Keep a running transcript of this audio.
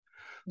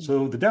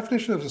So the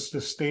definition of a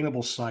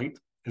sustainable site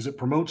is it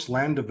promotes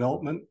land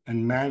development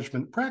and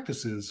management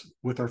practices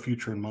with our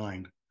future in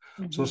mind.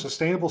 So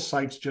sustainable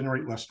sites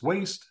generate less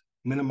waste,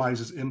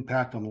 minimizes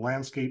impact on the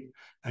landscape,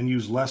 and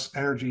use less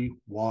energy,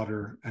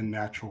 water, and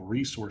natural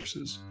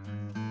resources.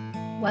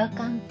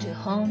 Welcome to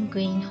Home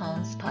Green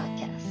Homes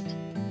Podcast.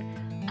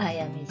 I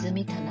am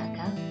Izumi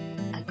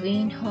Tanaka, a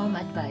green home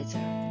advisor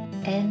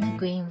and a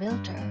green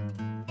realtor.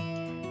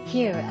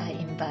 Here I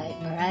invite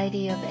a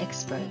variety of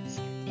experts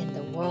in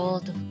the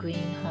world of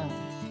green homes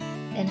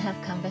and have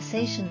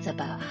conversations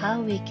about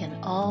how we can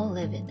all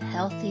live in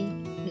healthy,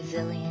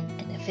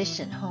 resilient, and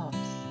efficient homes.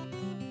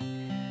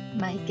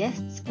 My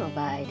guests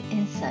provide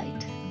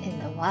insight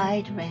in a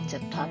wide range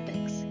of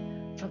topics,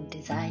 from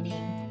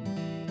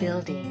designing,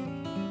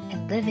 building,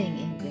 and living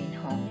in green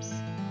homes,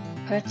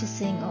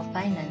 purchasing or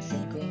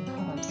financing green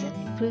homes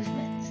and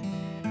improvements,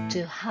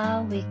 to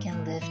how we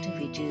can live to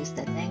reduce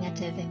the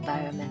negative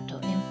environmental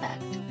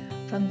impact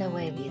from the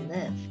way we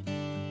live.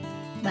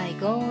 My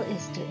goal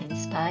is to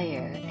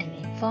inspire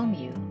and inform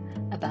you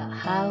about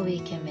how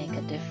we can make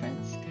a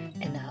difference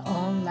in our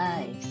own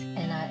lives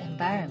and our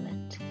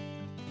environment.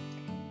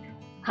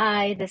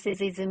 Hi, this is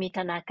Izumi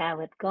Tanaka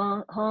with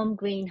Home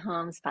Green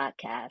Homes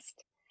Podcast.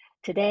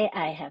 Today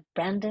I have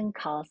Brandon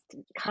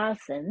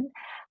Carlson.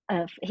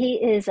 He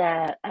is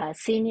a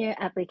senior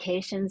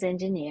applications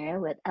engineer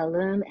with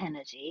Allume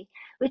Energy,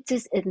 which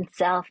is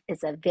itself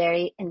is a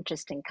very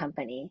interesting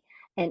company.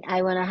 And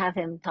I want to have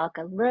him talk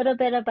a little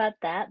bit about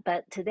that.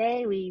 But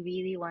today we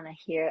really want to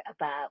hear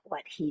about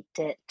what he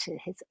did to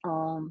his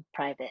own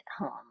private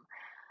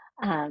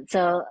home.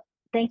 So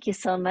thank you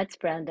so much,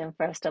 Brandon,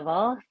 first of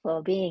all,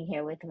 for being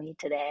here with me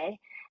today.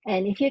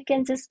 And if you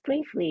can just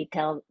briefly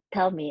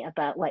tell me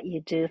about what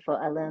you do for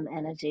Allume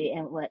Energy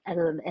and what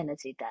Allume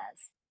Energy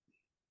does.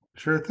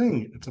 Sure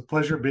thing. It's a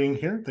pleasure being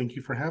here. Thank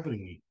you for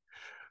having me.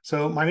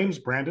 So my name is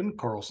Brandon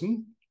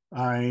Carlson.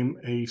 I'm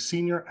a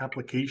senior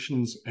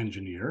applications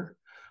engineer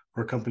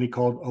for a company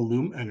called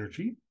Allume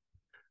Energy.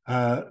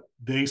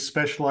 They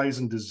specialize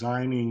in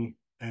designing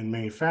and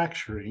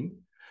manufacturing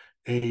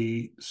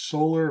a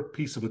solar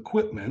piece of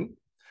equipment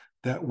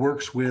that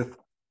works with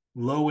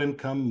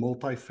low-income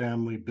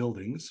multifamily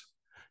buildings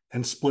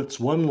and splits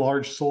one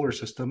large solar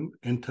system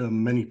into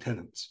many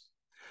tenants.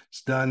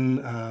 It's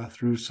done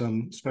through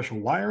some special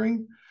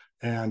wiring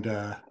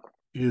and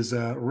is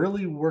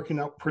really working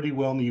out pretty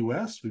well in the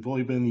US. We've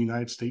only been in the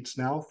United States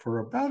now for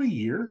about a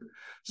year.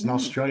 It's an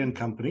Australian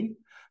company,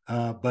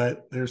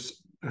 but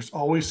there's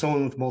always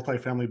someone with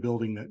multifamily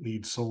building that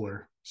needs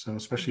solar, so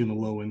especially in the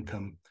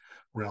low-income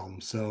realm.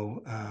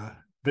 So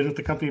been with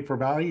the company for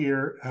about a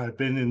year. I've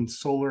been in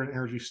solar and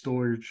energy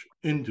storage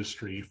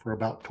industry for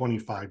about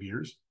 25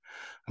 years.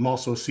 I'm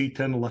also a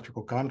C10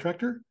 electrical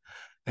contractor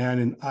and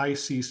an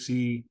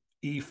ICC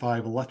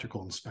E5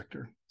 electrical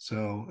inspector.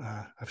 So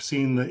I've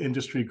seen the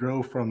industry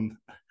grow from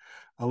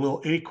a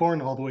little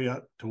acorn all the way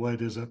up to what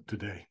it is up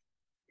today.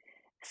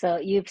 So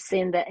you've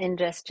seen the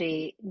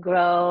industry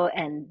grow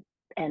and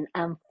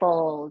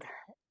unfold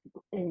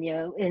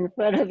in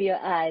front of your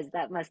eyes.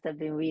 That must have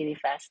been really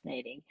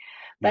fascinating.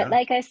 But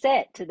like I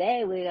said,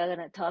 today we are going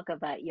to talk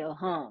about your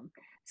home.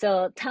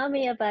 So tell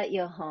me about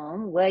your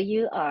home, where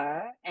you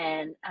are,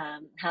 and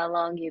how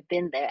long you've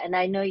been there. And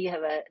I know you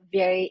have a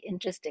very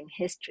interesting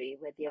history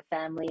with your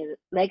family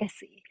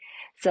legacy.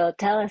 So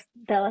tell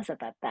us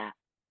about that.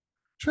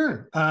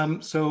 Sure.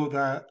 So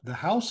the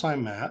house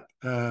I'm at,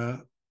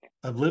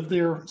 I've lived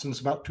there since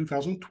about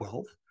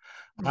 2012.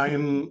 I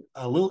am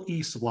a little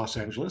east of Los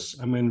Angeles.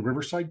 I'm in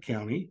Riverside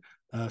County,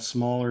 a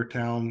smaller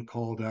town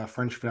called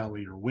French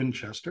Valley or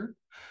Winchester.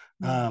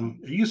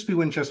 It used to be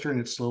Winchester, and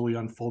it's slowly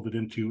unfolded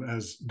into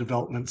as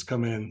developments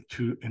come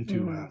into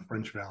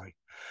French Valley.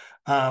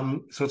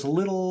 So it's a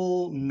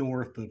little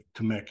north of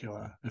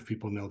Temecula, if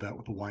people know that,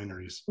 with the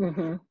wineries.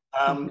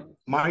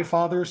 My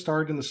father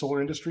started in the solar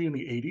industry in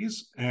the 80s,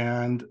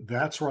 and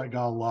that's where I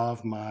got a lot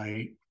of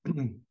my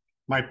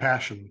my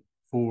passion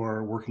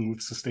for working with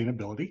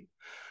sustainability.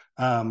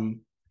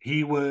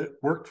 He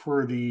worked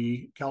for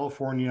the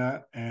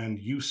California and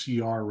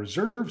UCR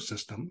reserve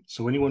system.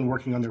 So anyone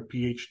working on their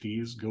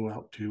PhDs go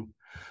out to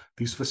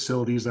these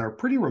facilities that are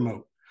pretty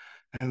remote.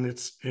 And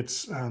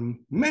it's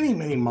many,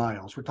 many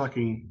miles. We're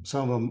talking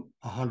some of them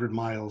 100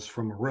 miles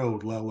from a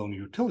road, let alone a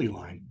utility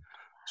line.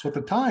 So at the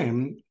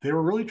time, they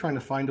were really trying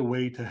to find a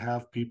way to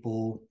have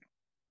people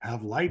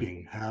have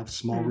lighting, have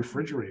small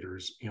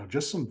refrigerators,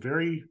 just some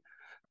very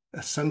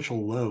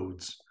essential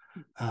loads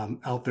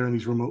out there in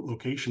these remote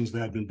locations that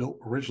had been built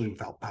originally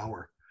without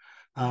power.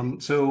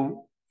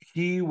 So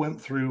he went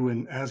through,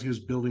 and as he was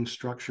building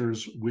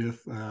structures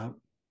with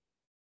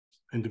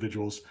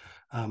individuals,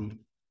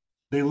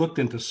 they looked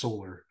into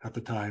solar at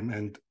the time.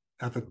 And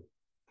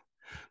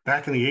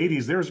back in the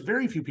 80s, there was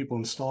very few people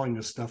installing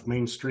this stuff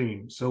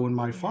mainstream. So when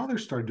my father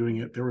started doing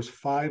it, there was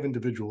 5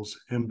 individuals,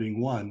 him being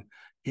one,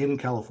 in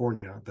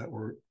California that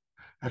were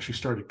actually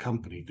started a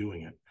company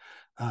doing it.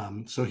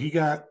 So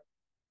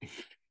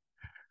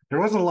there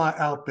wasn't a lot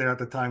out there at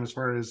the time as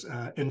far as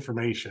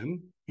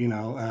information,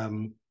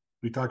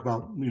 We talk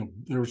about,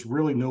 there was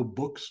really no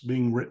books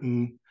being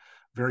written,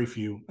 very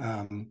few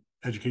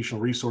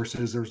educational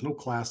resources. There was no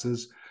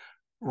classes.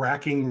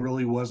 Racking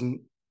really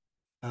wasn't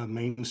a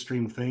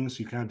mainstream thing. So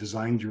you kind of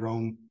designed your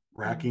own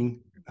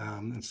racking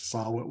and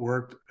saw what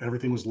worked.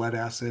 Everything was lead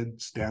acid,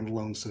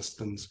 standalone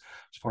systems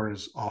as far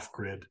as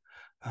off-grid.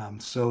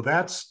 So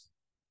that's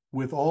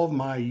with all of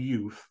my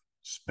youth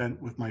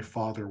spent with my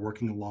father,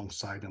 working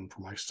alongside him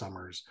for my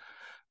summers.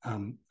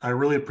 I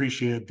really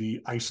appreciated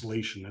the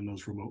isolation in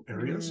those remote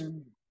areas.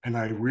 And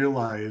I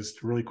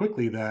realized really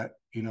quickly that,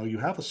 you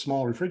have a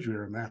small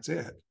refrigerator and that's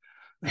it.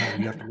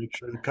 You have to make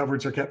sure the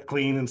cupboards are kept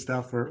clean and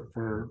stuff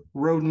for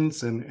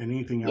rodents and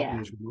anything out in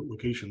those remote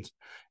locations.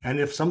 And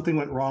if something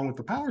went wrong with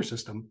the power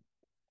system,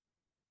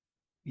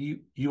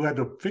 you had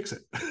to fix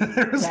it.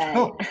 There was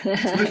no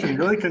solution. You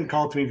really couldn't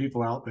call too many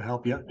people out to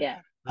help you.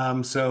 Yeah.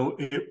 So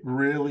it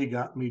really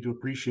got me to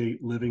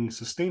appreciate living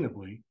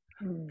sustainably,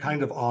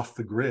 kind of off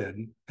the grid,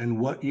 and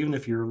what, even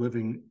if you're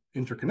living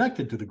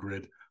interconnected to the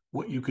grid,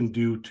 what you can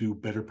do to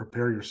better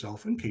prepare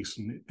yourself in case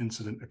an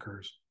incident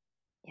occurs.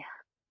 Yeah.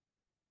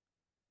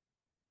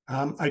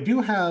 I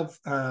do have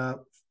a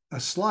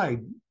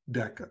slide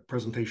deck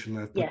presentation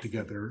that I've put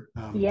together.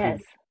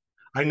 Yes.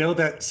 I know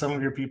that some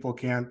of your people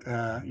can't,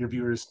 your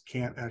viewers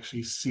can't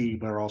actually see,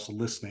 but are also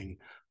listening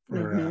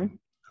for as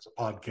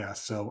a podcast.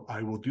 So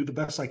I will do the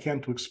best I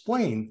can to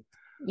explain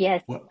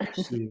what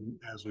we're seeing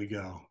as we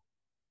go.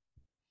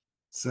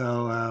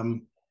 So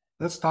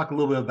let's talk a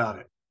little bit about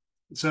it.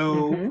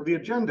 So for the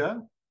agenda,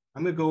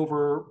 I'm going to go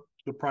over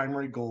the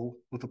primary goal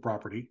with the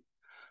property,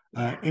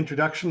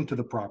 introduction to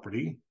the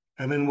property,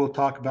 and then we'll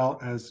talk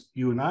about, as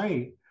you and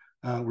I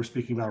were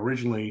speaking about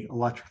originally,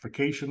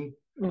 electrification,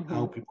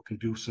 how people can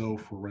do so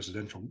for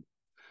residential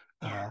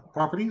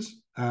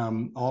properties.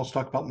 I'll also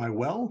talk about my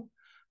well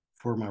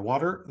for my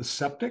water, the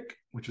septic,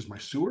 which is my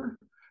sewer,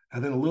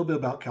 and then a little bit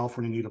about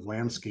California native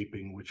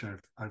landscaping, which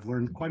I've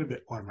learned quite a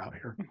bit while I'm out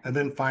here. And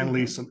then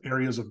finally, some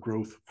areas of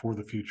growth for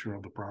the future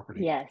of the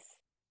property. Yes.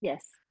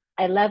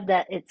 I love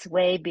that it's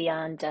way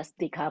beyond just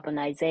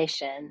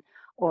decarbonization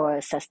or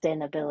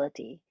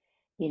sustainability.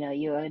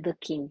 You're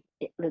looking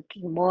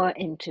more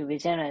into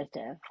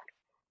regenerative.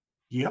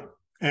 Yep.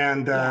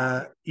 And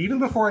even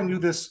before I knew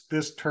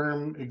this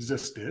term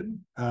existed,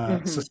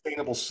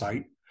 sustainable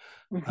site,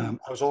 I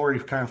was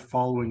already kind of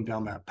following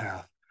down that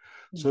path.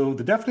 So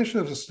the definition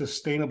of a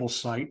sustainable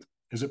site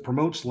is it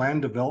promotes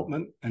land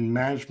development and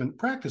management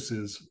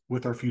practices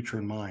with our future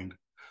in mind.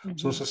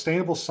 So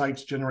sustainable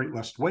sites generate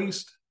less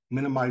waste,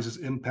 minimizes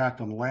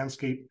impact on the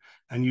landscape,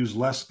 and use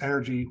less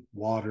energy,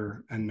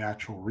 water, and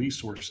natural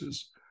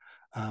resources.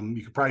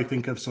 You could probably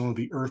think of some of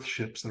the earth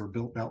ships that were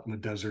built out in the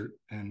desert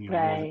and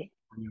back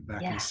in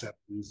the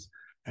 70s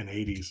and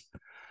 80s.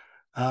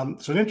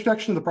 So an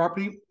introduction to the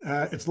property.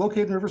 It's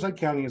located in Riverside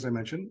County, as I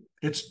mentioned.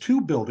 It's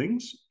 2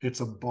 buildings.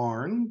 It's a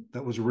barn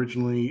that was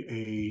originally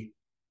a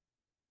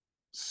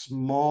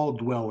small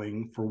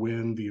dwelling for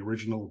when the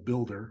original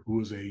builder, who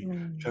was a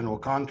general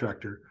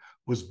contractor,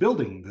 was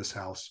building this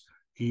house.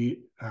 He,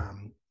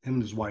 him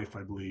and his wife,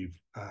 I believe,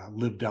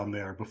 lived down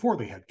there before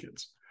they had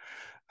kids.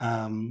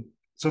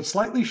 So it's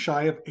slightly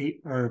shy of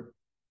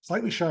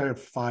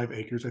 5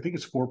 acres. I think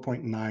it's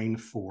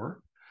 4.94.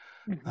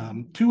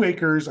 2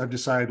 acres I've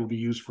decided will be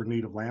used for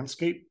native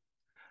landscape.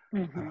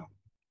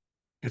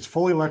 It's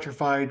fully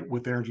electrified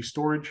with energy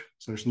storage,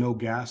 so there's no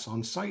gas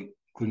on site,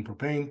 including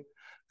propane,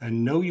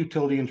 and no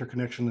utility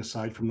interconnection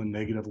aside from the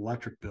negative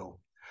electric bill.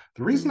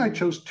 The reason I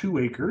chose 2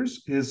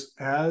 acres is,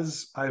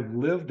 as I've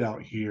lived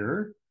out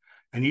here,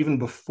 and even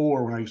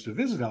before when I used to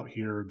visit out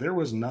here, there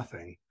was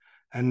nothing.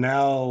 And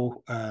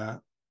now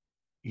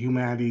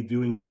humanity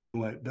doing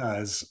what it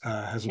does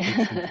has a big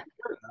area,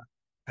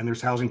 and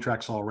there's housing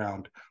tracts all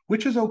around,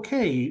 which is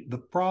okay. The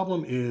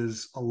problem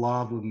is a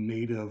lot of the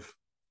native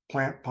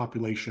plant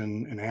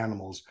population and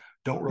animals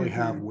don't really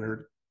have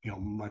where,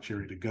 much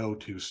area to go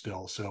to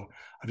still. So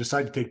I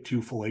decided to take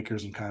 2 full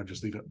acres and kind of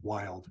just leave it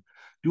wild.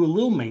 Do a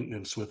little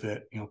maintenance with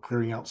it,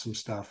 clearing out some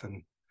stuff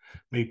and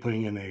maybe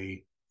putting in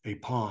a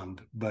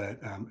pond, but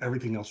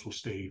everything else will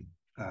stay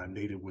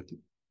native with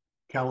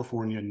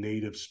California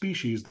native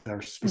species that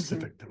are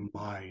specific to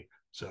my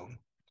zone.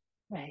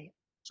 Right.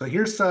 So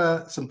here's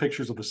some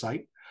pictures of the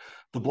site.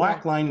 The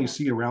black line you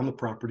see around the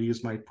property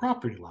is my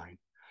property line.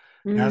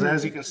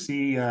 As you can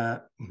see,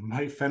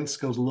 my fence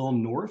goes a little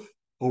north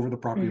over the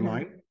property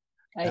line.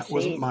 That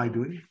wasn't my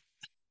doing.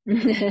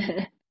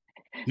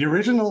 The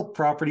original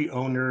property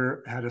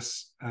owner had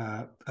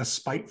a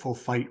spiteful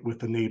fight with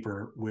the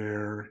neighbor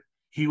where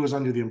he was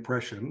under the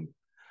impression,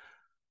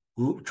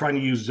 trying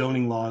to use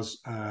zoning laws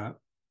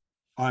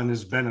on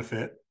his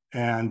benefit,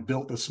 and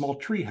built a small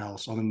tree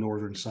house on the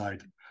northern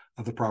side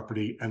of the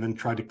property and then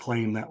tried to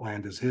claim that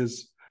land as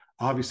his.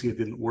 Obviously, it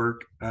didn't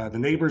work. The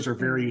neighbors are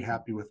very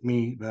happy with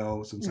me,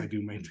 though, since I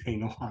do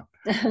maintain a lot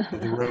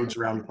of the roads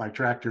around with my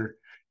tractor.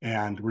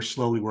 And we're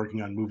slowly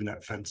working on moving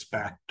that fence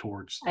back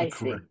towards the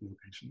correct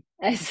location.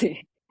 I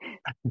see.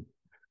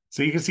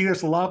 So you can see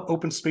there's a lot of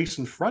open space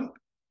in front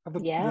of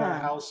the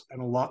house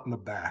and a lot in the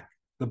back.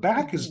 The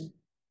back is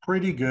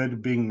pretty good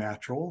at being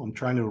natural. I'm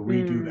trying to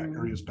redo that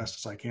area as best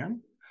as I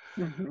can.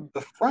 Mm-hmm.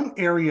 The front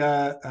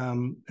area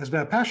has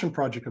been a passion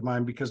project of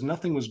mine because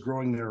nothing was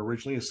growing there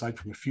originally aside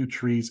from a few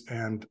trees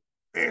and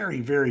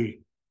very,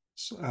 very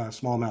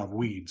small amount of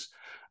weeds.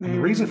 And the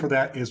reason for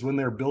that is when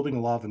they're building a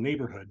lot of the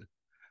neighborhood,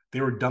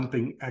 they were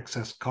dumping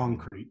excess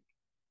concrete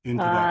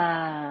into that.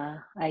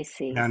 Ah, I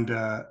see. And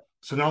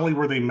so not only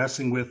were they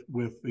messing with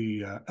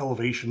the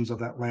elevations of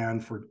that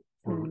land for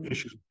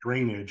issues of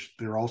drainage,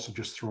 they're also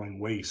just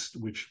throwing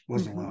waste, which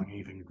wasn't allowing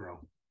anything to grow,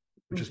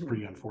 which is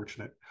pretty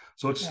unfortunate.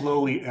 So it's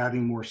slowly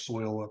adding more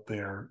soil up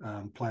there,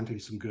 planting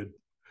some good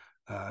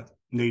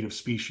native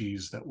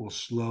species that will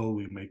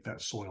slowly make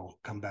that soil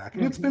come back.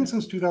 And it's been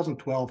since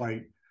 2012.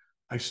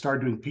 I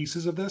started doing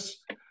pieces of this.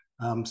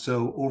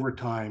 So over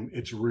time,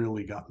 it's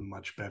really gotten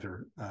much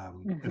better.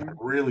 And I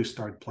really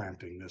started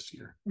planting this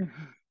year.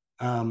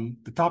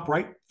 The top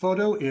right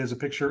photo is a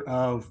picture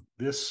of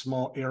this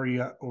small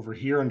area over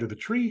here under the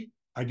tree.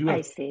 I do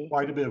have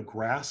quite a bit of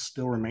grass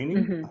still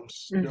remaining. I'm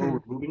still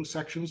removing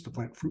sections to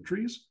plant fruit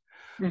trees.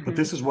 But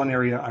this is one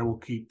area I will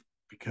keep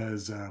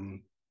because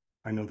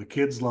I know the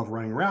kids love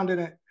running around in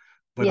it,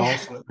 but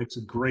also it makes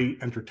a great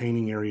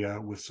entertaining area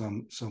with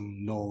some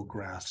null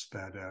grass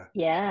that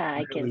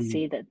I can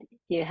see that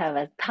you have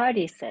a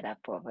party set up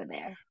over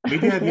there. We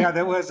did, yeah.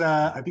 That was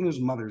I think it was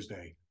Mother's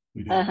Day.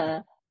 We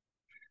did.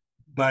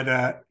 But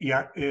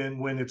and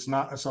when it's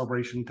not a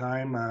celebration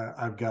time,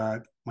 I've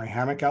got my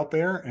hammock out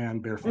there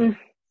and barefoot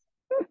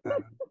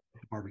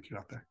barbecue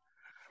out there.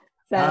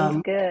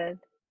 Sounds good.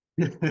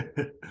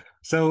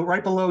 So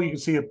right below, you can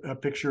see a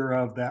picture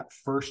of that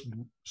first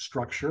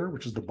structure,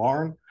 which is the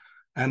barn,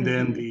 and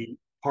then the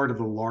part of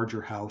the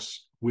larger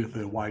house with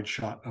a wide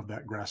shot of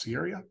that grassy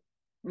area.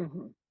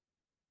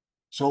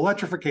 So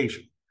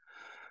electrification.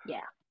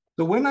 Yeah.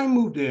 So when I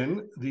moved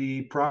in,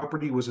 the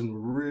property was in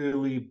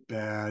really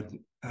bad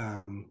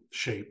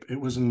shape. It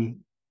was in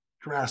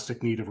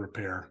drastic need of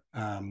repair.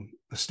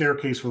 The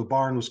staircase for the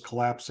barn was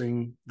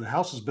collapsing. The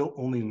house was built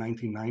only in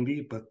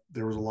 1990, but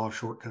there was a lot of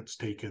shortcuts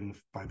taken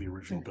by the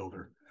original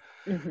builder.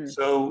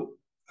 So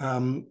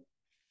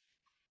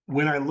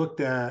when I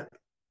looked at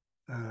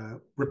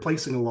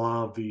replacing a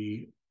lot of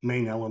the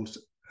main elements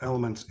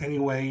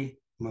anyway,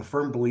 I'm a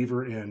firm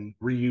believer in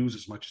reuse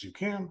as much as you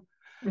can.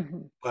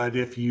 But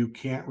if you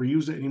can't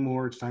reuse it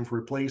anymore, it's time to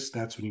replace.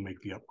 That's when you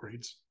make the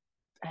upgrades.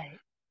 Right.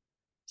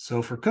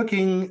 So for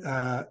cooking,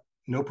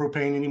 no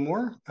propane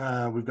anymore.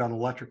 We've got an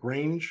electric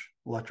range,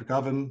 electric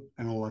oven,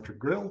 and an electric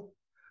grill.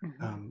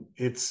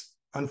 It's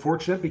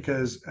unfortunate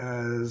because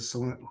as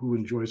someone who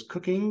enjoys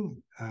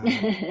cooking,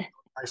 my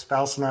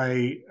spouse and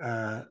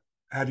I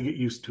had to get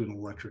used to an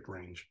electric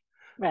range.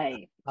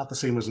 Right. Not the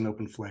same as an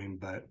open flame,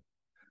 but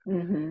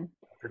if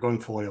you're going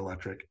fully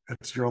electric,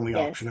 it's your only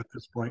option at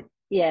this point.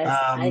 Yes,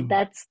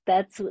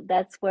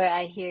 that's where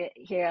I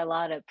hear a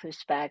lot of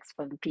pushbacks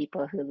from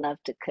people who love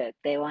to cook.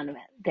 They want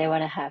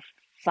to have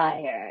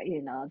fire,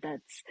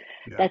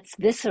 that's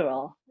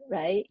visceral,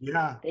 right?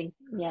 Yeah.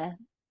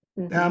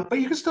 But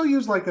you can still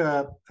use like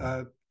a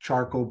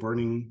charcoal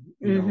burning,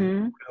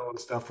 grill and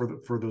stuff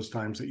for those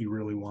times that you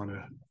really want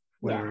to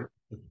flare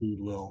the food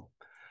a little.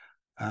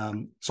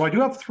 So I do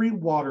have 3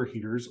 water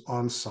heaters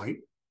on site.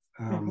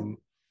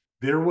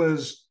 There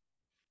was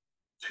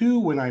 2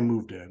 when I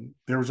moved in.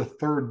 There was a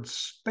third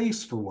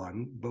space for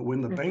one, but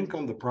when the bank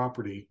owned the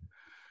property,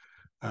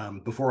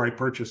 before I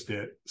purchased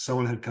it,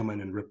 someone had come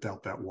in and ripped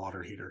out that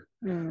water heater.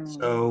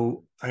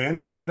 So I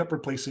ended up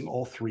replacing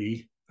all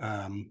 3.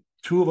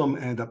 2 of them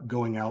ended up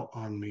going out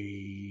on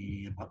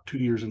me about 2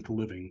 years into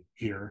living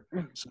here.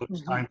 So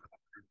it's time for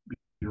them to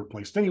be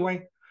replaced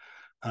anyway.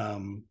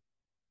 2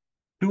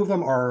 of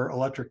them are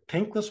electric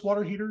tankless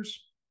water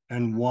heaters,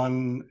 and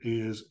one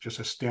is just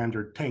a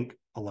standard tank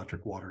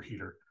electric water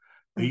heater.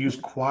 They use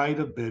quite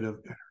a bit of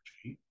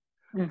energy.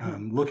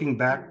 Looking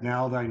back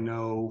now that I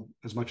know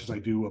as much as I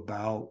do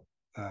about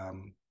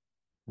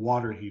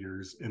water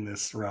heaters in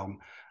this realm,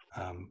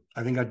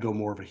 I think I'd go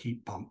more of a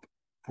heat pump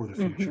for the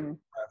future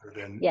rather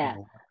than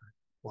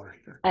water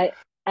heater.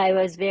 I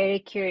was very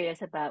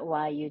curious about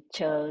why you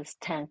chose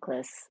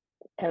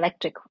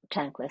electric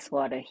tankless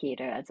water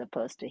heater as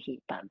opposed to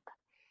heat pump.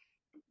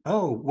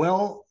 Oh,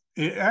 well,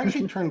 it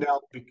actually turned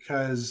out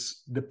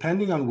because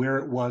depending on where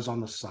it was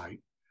on the site,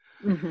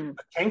 a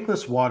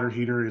tankless water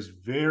heater is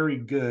very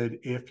good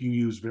if you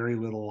use very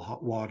little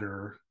hot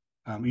water.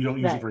 You don't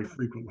use it very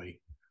frequently,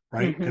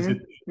 right? Because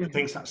the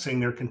tank's not sitting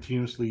there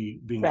continuously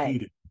being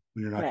heated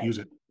when you're not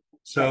using it.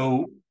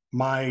 So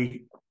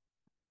my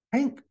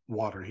tank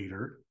water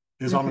heater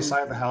is on the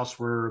side of the house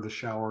where the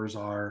showers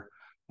are,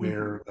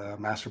 where the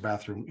master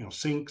bathroom,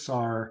 sinks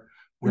are,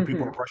 where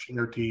people are brushing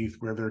their teeth,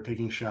 where they're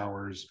taking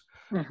showers.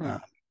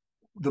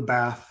 The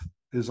bath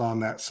is on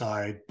that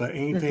side, but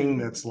anything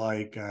that's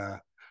like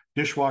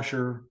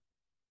dishwasher,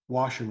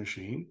 washing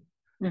machine,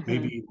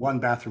 maybe one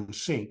bathroom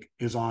sink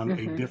is on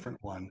a different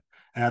one.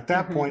 And at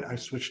that point, I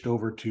switched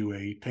over to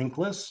a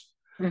tankless,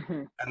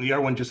 and the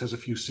other one just has a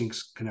few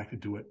sinks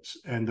connected to it,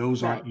 and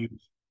those aren't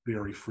used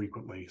very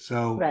frequently.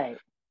 So,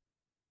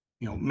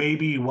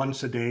 maybe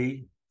once a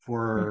day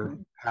for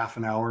half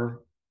an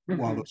hour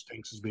while those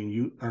tanks is being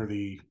used, or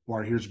the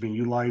water heaters being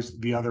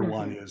utilized. The other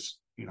one is,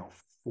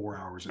 4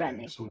 hours a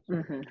day. So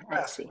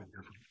I see.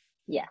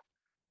 Yeah.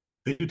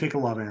 They do take a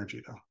lot of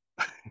energy though.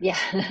 Yeah.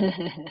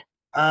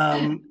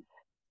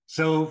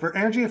 So for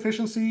energy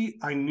efficiency,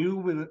 I knew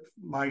with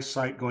my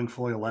site going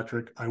fully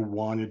electric, I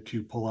wanted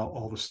to pull out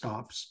all the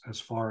stops as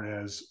far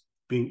as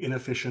being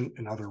inefficient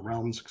in other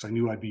realms, because I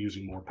knew I'd be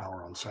using more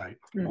power on site.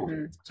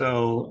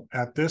 So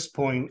at this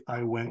point,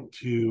 I went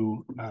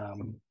to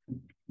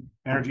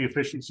energy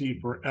efficiency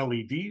for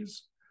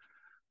LEDs,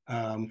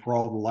 for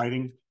all the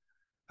lighting.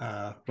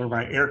 For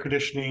my air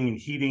conditioning and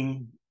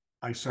heating,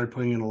 I started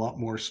putting in a lot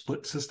more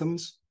split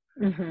systems.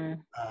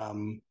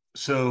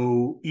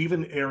 So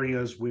even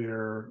areas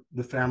where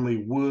the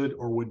family would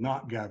or would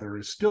not gather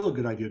is still a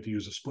good idea to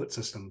use a split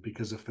system,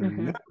 because if they're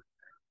never,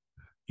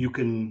 you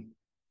can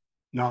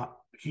not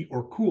heat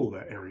or cool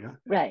that area.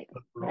 Right.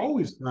 But there are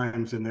always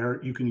times in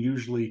there you can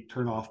usually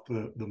turn off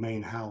the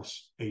main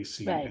house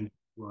AC and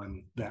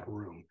run that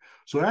room.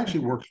 So it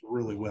actually works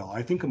really well.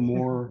 I think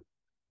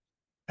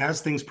as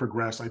things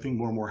progress, I think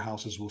more and more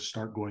houses will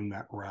start going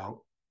that route.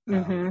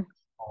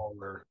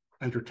 Smaller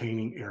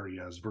entertaining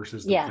areas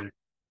versus the very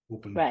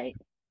open.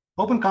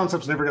 Open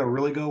concepts never going to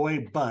really go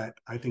away, but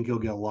I think you'll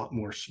get a lot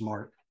more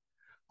smart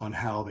on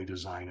how they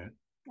design it.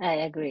 I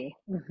agree.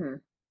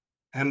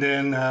 And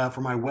then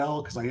for my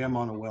well, because I am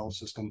on a well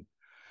system,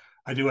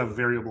 I do have a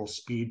variable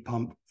speed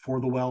pump for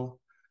the well.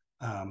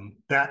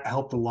 That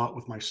helped a lot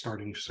with my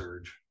starting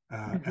surge.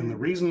 And the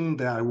reason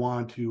that I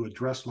want to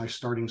address my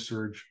starting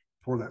surge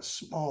for that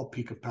small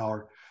peak of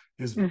power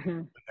is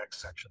the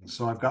next section.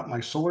 So I've got my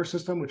solar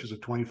system, which is a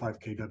 25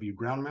 kW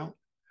ground mount.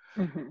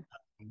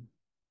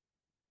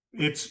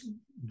 It's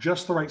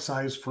just the right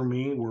size for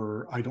me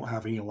where I don't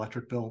have any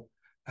electric bill.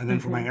 And then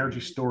for my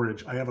energy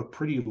storage, I have a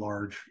pretty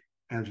large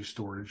energy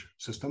storage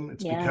system.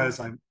 It's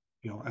because I'm,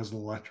 as an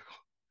electrical,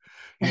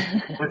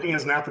 working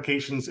as an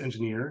applications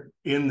engineer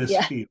in this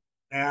field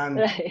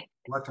and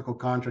electrical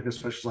contractor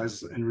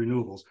specializes in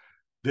renewables.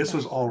 This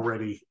was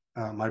already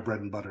my bread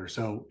and butter.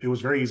 So it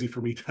was very easy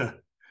for me to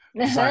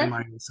design my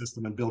own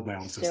system and build my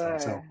own system.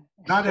 So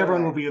not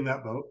everyone will be in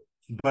that boat,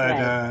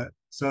 but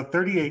so a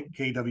 38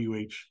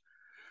 kWh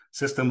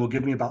system will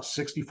give me about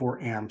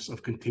 64 amps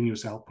of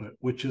continuous output,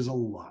 which is a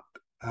lot.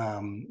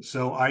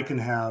 So I can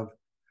have,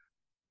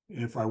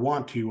 if I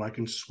want to, I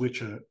can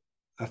switch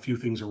a few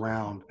things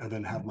around and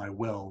then have my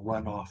well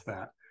run off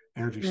that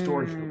energy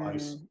storage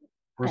device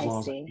for as long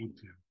as I need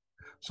to.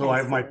 So I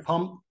have my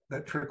pump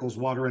that trickles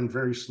water in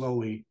very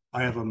slowly.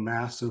 I have a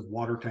massive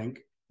water tank,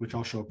 which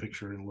I'll show a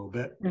picture in a little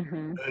bit.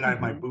 And then I have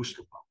my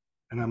booster pump.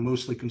 And I'm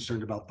mostly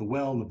concerned about the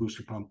well and the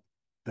booster pump,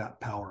 that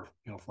power,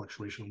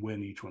 fluctuation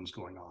when each one's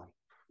going on.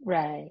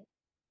 Right.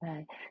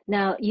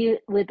 Now,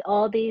 with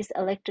all these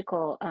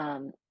electrical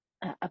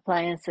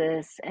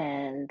appliances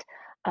and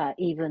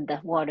even the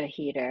water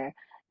heater,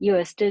 you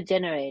are still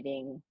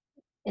generating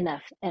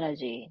enough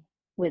energy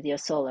with your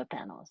solar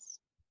panels,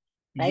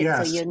 right?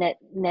 Yes. So you're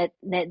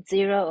net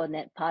zero or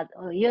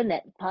or you're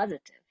net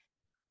positive.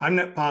 I'm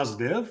net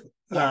positive.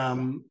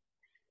 I'm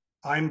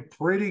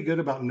pretty good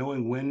about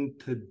knowing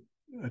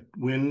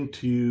when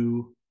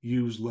to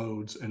use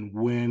loads and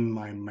when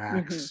my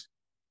max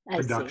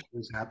production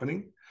is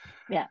happening.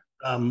 Yeah.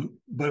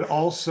 But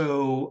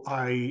also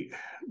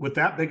with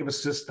that big of a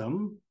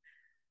system,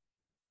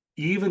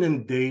 even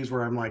in days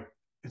where I'm like,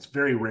 it's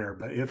very rare,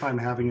 but if I'm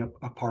having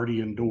a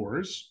party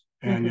indoors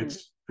and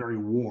it's very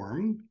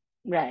warm,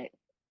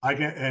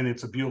 and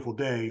it's a beautiful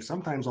day,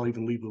 sometimes I'll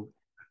even leave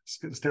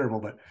it's terrible,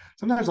 but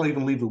sometimes I'll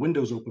even leave the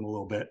windows open a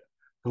little bit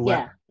to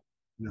let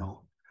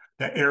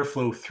that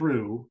airflow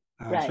through,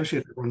 especially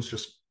if everyone's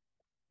just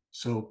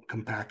so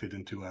compacted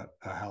into a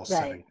house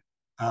setting.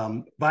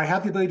 But I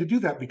have the ability to do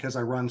that because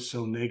I run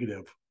so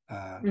negative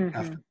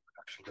after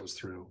production goes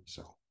through.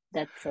 So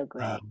that's so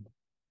great.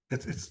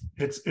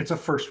 It's a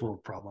first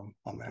world problem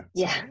on that.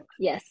 Yeah. So.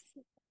 Yes.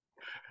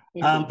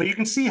 But you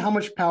can see how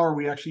much power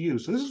we actually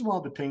use. So this is one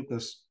of the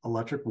tankless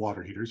electric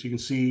water heaters. You can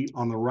see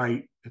on the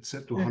right, it's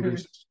set to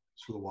 160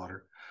 for the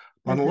water.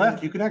 On the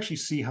left, you can actually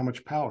see how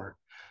much power.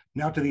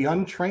 Now to the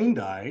untrained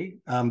eye,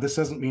 this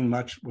doesn't mean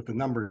much with the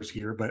numbers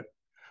here, but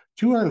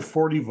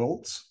 240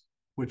 volts,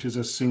 which is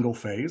a single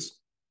phase,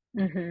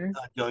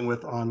 dealing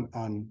with on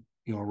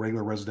a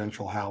regular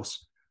residential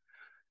house.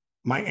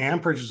 My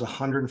amperage is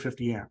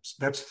 150 amps.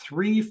 That's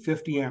 3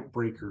 50-amp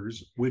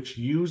breakers, which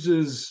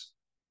uses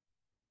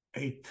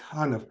a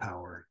ton of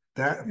power.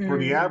 That for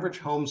the average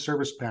home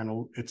service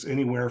panel, it's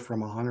anywhere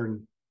from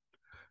 100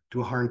 to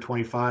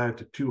 125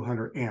 to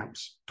 200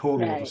 amps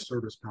total of the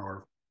service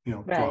power,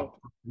 drop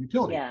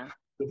utility.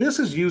 But this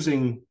is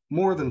using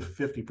more than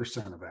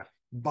 50% of that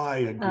by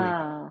a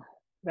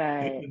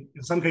great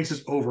in some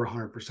cases over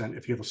 100%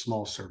 if you have a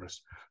small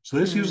service. So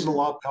this uses a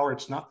lot of power.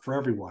 It's not for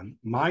everyone.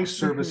 My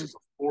service is a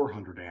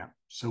 400 amp,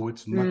 so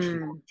it's much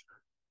larger.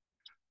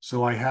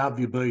 So I have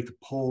the ability to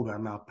pull that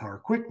amount of power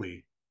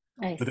quickly.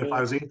 But if I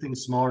was anything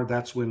smaller,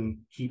 that's when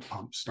heat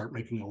pumps start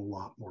making a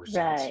lot more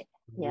sense.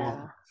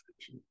 Yeah.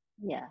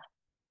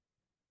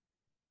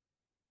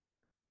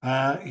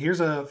 Here's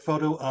a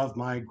photo of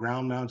my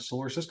ground mounted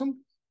solar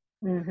system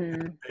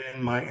Mm-hmm.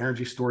 and my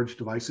energy storage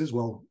devices.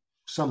 Well,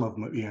 some of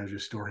the energy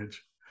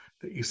storage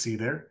that you see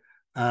there.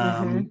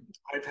 Mm-hmm.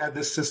 I've had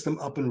this system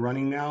up and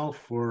running now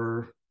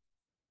for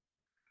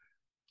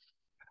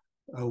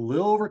a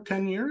little over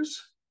 10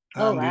 years.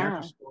 Oh, The energy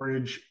wow.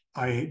 storage,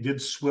 I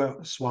did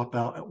swap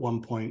out at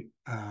one point.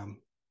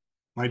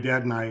 My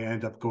dad and I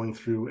ended up going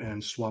through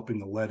and swapping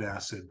the lead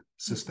acid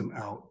system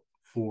out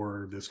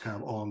for this kind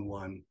of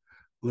all-in-one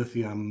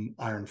lithium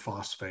iron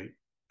phosphate,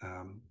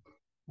 um,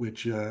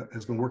 which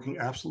has been working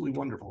absolutely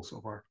wonderful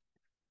so far.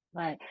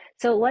 Right.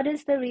 So what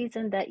is the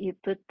reason that you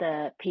put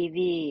the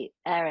PV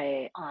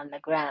array on the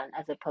ground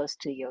as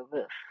opposed to your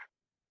roof?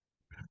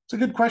 It's a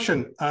good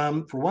question.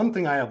 For one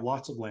thing, I have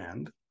lots of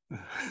land.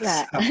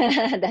 Right. So,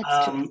 That's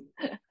true. um,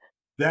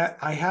 that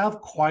I have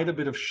quite a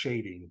bit of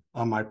shading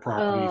on my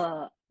property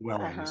Oh,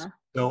 dwellings. uh-huh.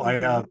 So I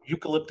Mm-hmm. have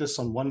eucalyptus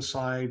on one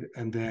side,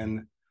 and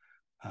then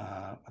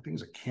I think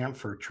it's a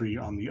camphor tree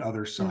on the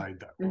other side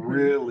that Mm-hmm.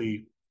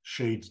 really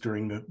shades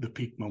during the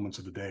peak moments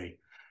of the day.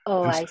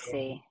 Oh, And I so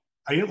see.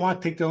 I didn't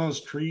want to take down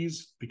those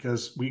trees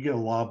because we get a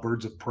lot of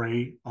birds of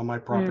prey on my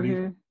property.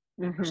 Mm-hmm.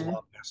 There's a Mm-hmm. lot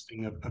of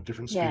nesting of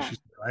different Yeah. species.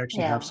 I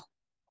actually have Yeah. some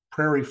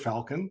prairie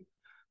falcon,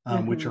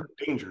 which Mm-hmm. are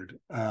endangered.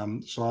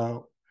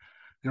 So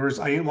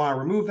I didn't want to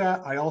remove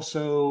that. I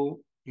also,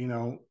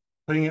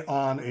 putting it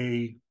on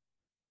a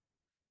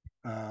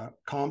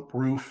comp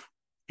roof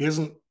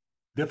isn't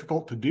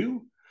difficult to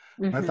do.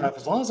 I Mm-hmm. thought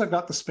as long as I've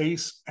got the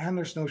space and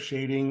there's no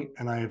shading,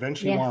 and I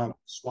eventually Yeah, want to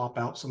swap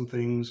out some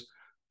things,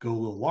 go a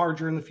little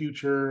larger in the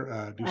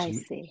future, do I some,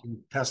 see. some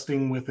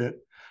testing with it.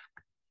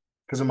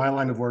 Because in my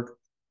line of work,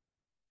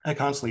 I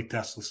constantly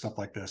test with stuff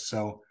like this.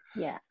 So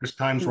Yeah. there's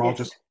times And where I'll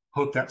this, just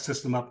hook that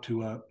system up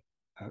to a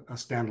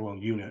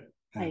standalone unit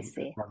I and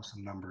see. run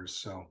some numbers.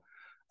 So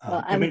Well,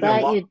 it I'm made it a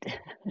glad lot. you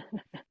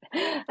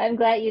I'm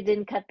glad you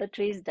didn't cut the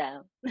trees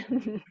down.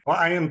 Well,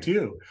 I am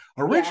too. Yeah.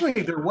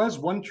 Originally, there was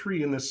one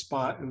tree in this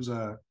spot. It was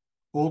a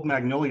old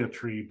magnolia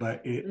tree,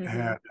 but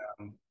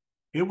Mm-hmm.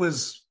 it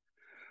was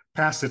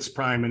past its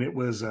prime, and it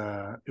was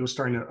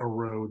starting to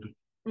erode.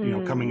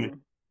 Coming into Mm.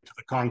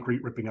 the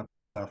concrete, ripping up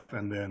stuff,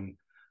 and then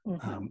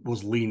Mm-hmm.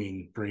 was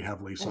leaning very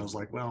heavily. So I I was see.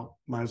 like, well,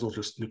 might as well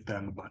just nip that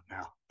in the butt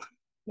now.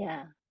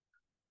 Yeah.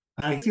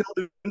 I see all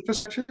the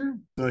infrastructure.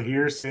 So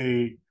here's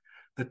the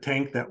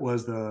tank that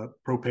was the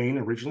propane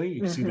originally.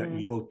 You can see that Mm-hmm.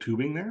 yellow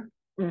tubing there,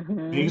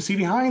 and you can Mm-hmm. see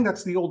behind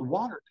that's the old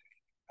water,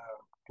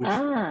 which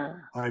Ah,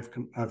 I've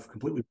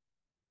completely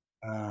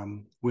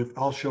with.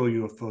 I'll show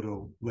you a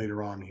photo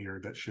later on here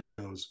that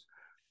shows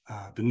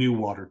the new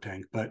water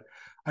tank. But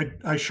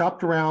I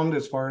shopped around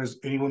as far as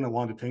anyone that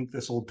wanted to tank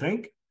this old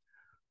tank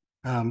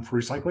for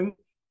recycling.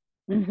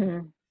 mm-hmm.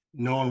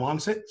 No one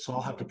wants it, so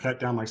I'll have to cut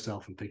down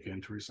myself and take it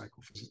into Oh,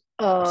 recycling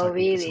facility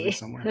really?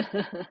 somewhere.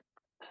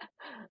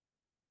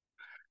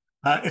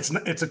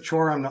 It's a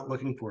chore I'm not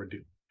looking forward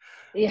to.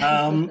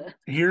 Yeah.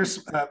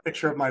 Here's a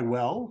picture of my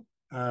well.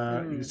 You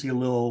can Mm. see a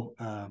little.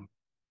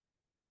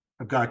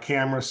 I've got a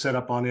camera set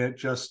up on it,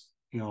 just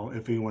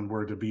if anyone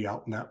were to be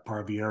out in that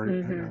part of the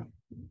area. Mm-hmm.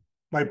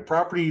 My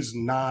property's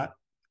not.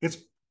 It's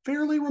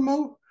fairly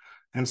remote,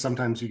 and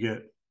sometimes you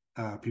get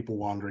people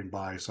wandering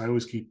by. So I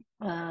always keep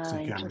Ah, some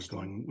cameras interesting.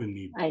 going when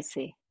need. I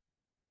see.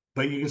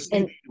 But you can see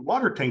And the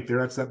water tank there.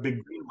 That's that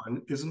big green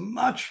one. Is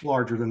much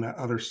larger than that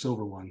other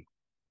silver one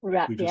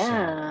right, we just saw.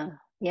 yeah,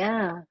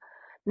 yeah.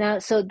 Now,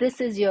 so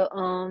this is your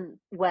own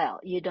well.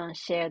 You don't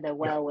share the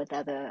Yeah, well with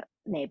other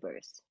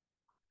neighbors.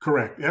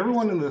 correct. I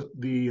Everyone see. in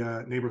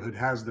the neighborhood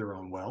has their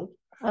own well,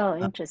 Oh,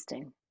 uh,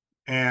 interesting.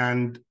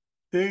 and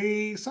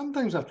they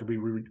sometimes have to be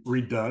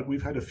redug.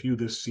 We've had a few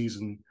this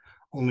season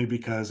only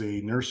because a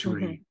Mm-hmm.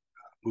 nursery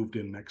moved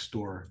in next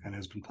door and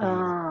has been planting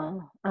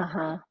on. Oh,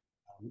 uh-huh.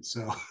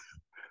 So a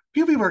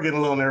few people are getting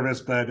a little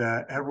nervous, but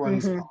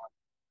everyone's Mm-hmm.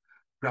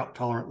 drought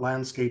tolerant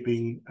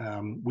landscaping.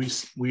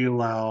 We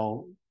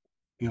allow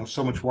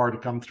so much water to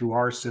come through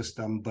our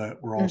system,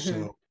 but we're Mm-hmm.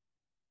 also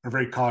are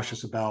very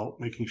cautious about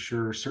making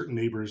sure certain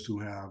neighbors who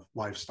have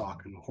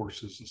livestock and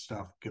horses and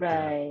stuff get their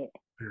Right,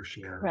 fair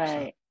share. So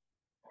right.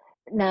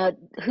 Now,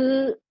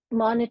 who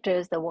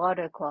monitors the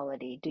water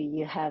quality? Do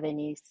you have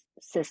any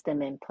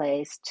system in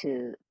place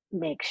to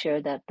make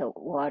sure that the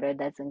water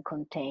doesn't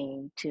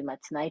contain too much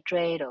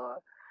nitrate or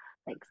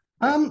like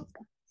this? um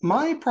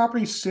my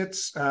property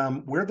sits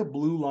where the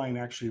blue line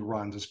actually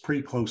runs is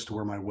pretty close to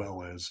where my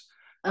well is.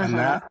 And Uh-huh.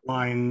 that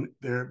line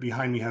there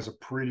behind me has a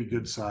pretty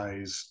good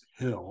size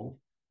hill.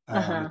 It's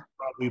Uh-huh.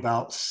 probably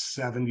about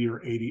 70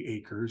 or 80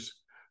 acres,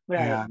 Right.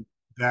 and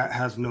that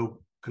has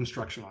no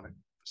construction on it.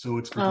 So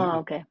it's Oh, completely,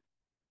 okay.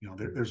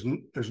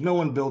 there's no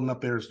one building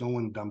up there, there's no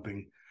one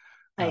dumping.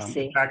 I In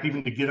see. fact,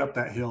 even to get up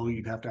that hill,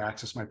 you'd have to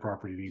access my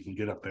property to even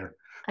get up there.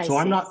 I So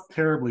I'm see. not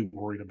terribly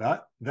worried about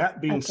it.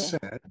 That being Okay.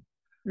 said,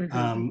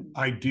 Mm-hmm.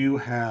 I do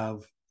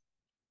have,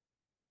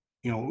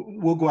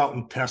 we'll go out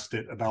and test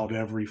it about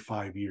every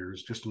 5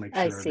 years just to make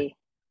I sure everything. see.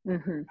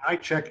 Mm-hmm. I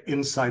check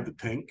inside the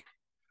tank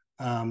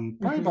probably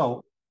Mm-hmm.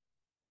 about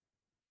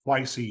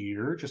twice a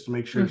year just to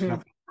make sure there's Mm-hmm.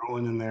 nothing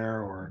growing in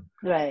there or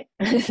Right.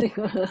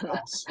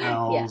 Yeah.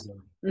 smells.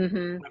 Mm-hmm.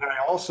 And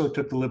I also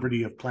took the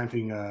liberty of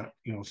planting,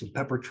 some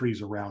pepper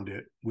trees around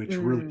it, which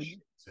really Mm.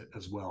 shades it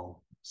as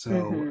well.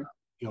 So,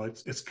 Mm-hmm.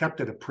 it's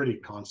kept at a pretty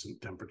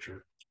constant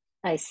temperature.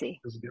 I see.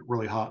 It doesn't get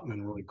really hot and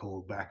then really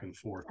cold back and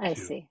forth I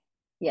too. see.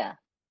 Yeah.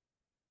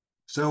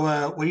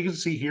 So, what you can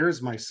see here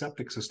is my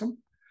septic system.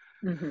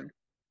 Mm-hmm.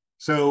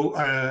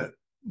 So,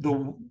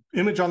 the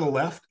image on the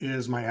left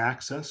is my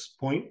access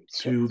point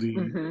Sure. to the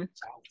Mm-hmm.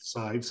 south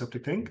side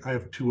septic tank. I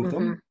have two of Mm-hmm.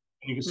 them.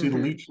 And you can see the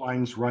Mm-hmm. leach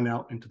lines run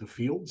out into the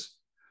fields.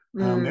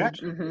 They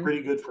actually Mm-hmm.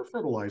 pretty good for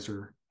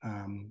fertilizer.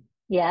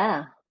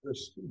 Yeah.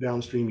 This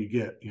downstream you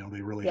get,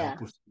 they really Yeah.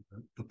 help with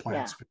the Yeah.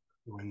 plants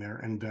going there.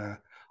 And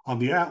on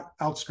the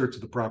outskirts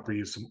of the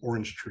property is some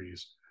orange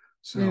trees.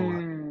 So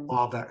Mm. a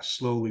lot of that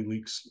slowly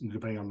leaks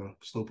depending on the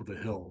slope of the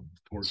hill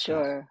towards south.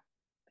 Sure.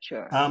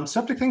 Sure.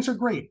 Septic tanks are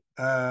great.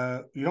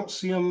 You don't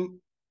see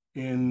them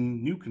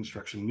in new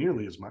construction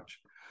nearly as much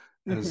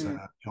as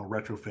Mm-hmm.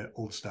 retrofit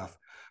old stuff,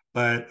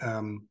 but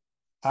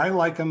I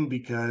like them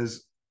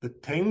because the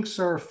tanks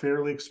are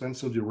fairly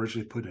expensive to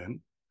originally put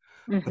in,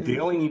 but Mm-hmm. they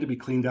only need to be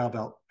cleaned out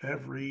about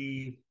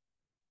every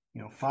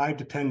 5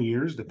 to 10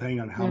 years, depending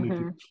on how many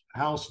people Mm-hmm. in the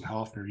house and how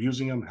often you're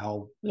using them,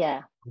 how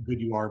Yeah. good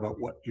you are about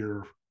what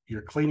you're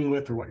cleaning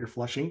with or what you're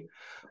flushing.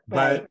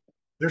 Right. But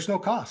there's no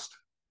cost.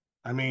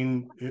 I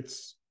mean,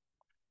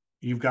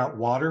 you've got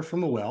water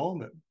from the well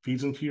that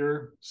feeds into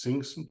your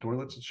sinks and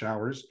toilets and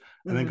showers,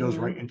 and then goes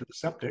Mm-hmm. right into the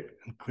septic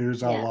and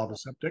clears out a Yeah. lot of the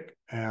septic.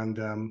 And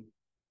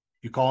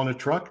you call in a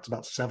truck, it's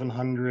about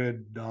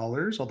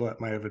 $700, although it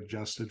might have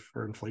adjusted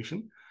for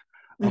inflation,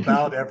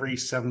 about every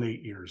 7 to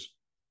 8 years,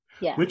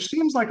 Yeah. which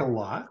seems like a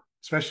lot,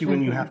 especially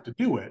when you Mm-hmm. have to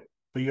do it.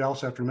 But you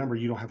also have to remember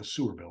you don't have a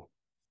sewer bill,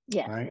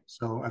 Yeah. right?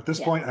 So at this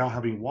Yeah. point, I don't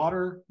have any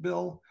water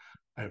bill,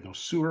 I have no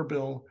sewer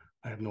bill,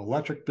 I have no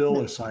electric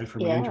bill aside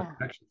from an Yeah.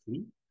 interconnection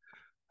fee.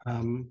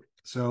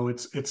 So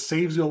it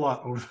saves you a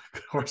lot over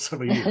the course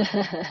of a year.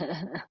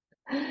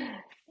 So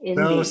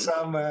Indeed.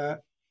 some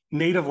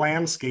native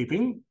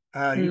landscaping.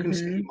 You can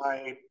see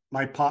Mm-hmm.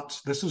 my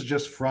pots. This is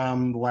just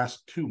from the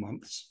last 2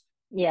 months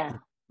Yeah. of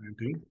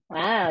planting.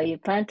 Wow, you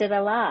planted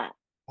a lot.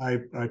 I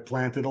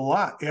planted a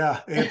lot.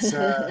 Yeah, it's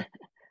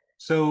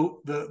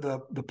so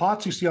the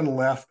pots you see on the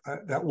left,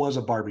 that was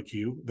a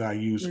barbecue that I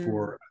used Mm.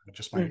 for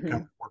just my kind Mm-hmm.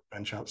 of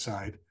workbench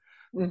outside.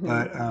 Mm-hmm.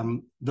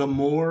 But the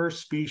more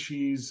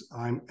species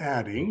I'm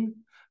adding,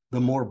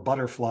 the more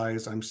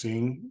butterflies I'm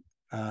seeing,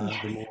 the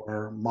Yes.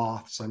 more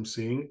moths I'm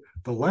seeing,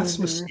 the less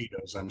Mm-hmm.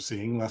 mosquitoes I'm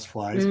seeing, less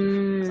flies.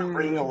 I'm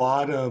bringing a Mm.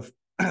 lot of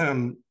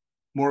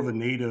more of the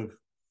native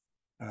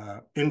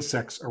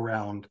insects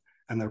around,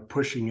 and they're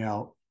pushing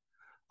out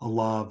a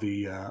lot of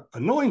the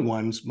annoying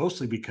ones,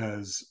 mostly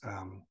because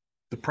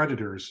the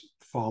predators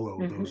follow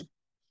Mm-hmm. those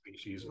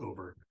species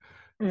over.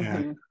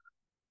 And Mm-hmm.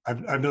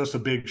 I've noticed a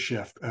big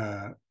shift.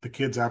 The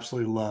kids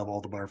absolutely love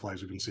all the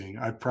butterflies we've been seeing.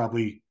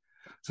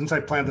 Since I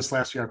planned this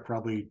last year, I've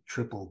probably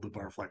tripled the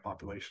butterfly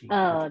population.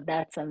 Oh,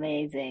 that's That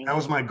amazing.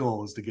 was my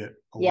goal, is to get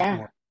a lot Yeah.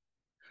 more.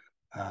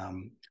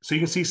 So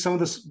you can see some of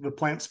the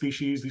plant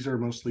species. These are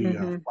mostly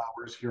Mm-hmm.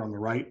 flowers here on the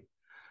right.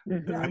 I'm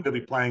Mm-hmm. going to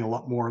be planting a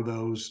lot more of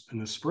those in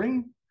the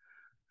spring.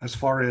 As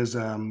far as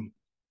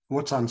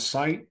what's on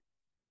site,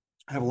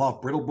 I have a lot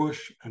of brittle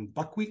bush and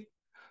buckwheat.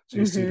 So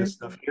you see Mm-hmm. this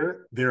stuff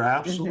here. They're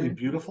absolutely Mm-hmm.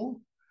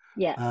 beautiful.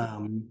 Yeah.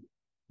 Um,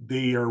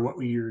 they are what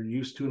we are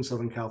used to in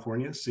Southern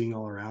California, seeing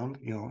all around,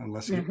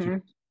 unless you get too Mm-hmm.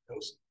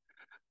 close.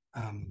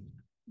 Um,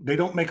 they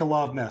don't make a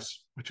lot of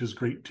mess, which is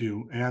great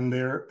too. And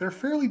they're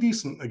fairly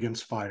decent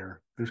against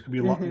fire. There's could be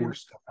a lot Mm-hmm.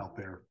 worse stuff out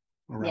there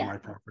around Yeah. my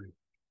property.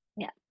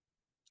 Yeah.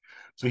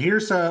 So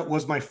here's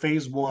was my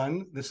phase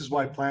one. This is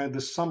what I planted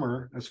this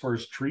summer as far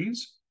as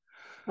trees.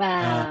 Uh,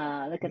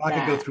 Wow, look I'm at not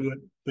gonna go that. through it,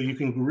 but you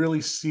can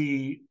really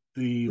see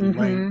the Mm-hmm.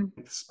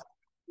 lengths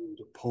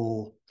to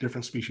pull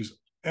different species.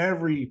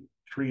 Every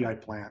tree I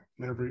plant,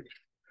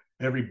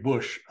 every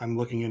bush I'm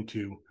looking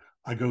into,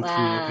 I go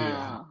through, okay,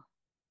 Wow.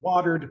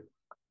 watered,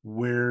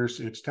 where's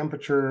its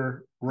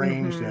temperature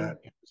range Mm-hmm. that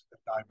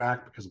die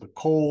back because of the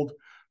cold,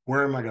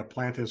 where am I going to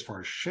plant it as far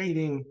as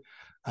shading,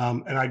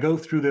 and I go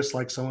through this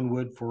like someone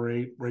would for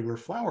a regular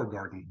flower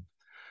garden.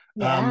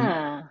 um,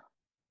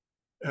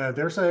 Yeah.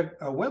 there's a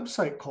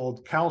website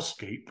called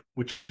Calscape,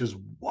 which is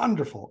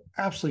wonderful,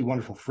 absolutely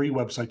wonderful, free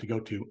website to go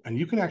to, and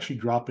you can actually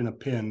drop in a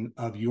pin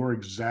of your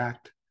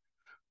exact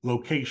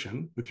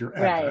location with your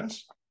Right.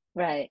 address,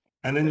 Right.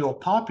 and then it'll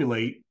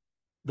populate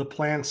the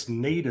plants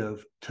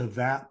native to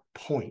that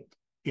point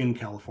in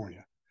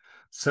California.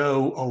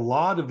 So a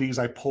lot of these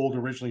I pulled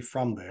originally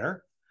from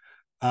there,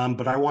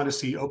 but I want to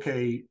see,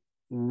 okay,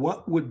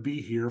 what would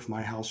be here if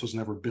my house was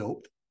never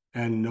built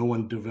and no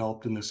one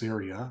developed in this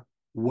area?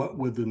 What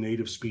would the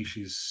native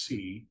species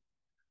see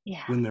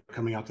Yeah. when they're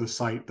coming out to the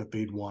site that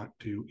they'd want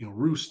to,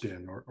 roost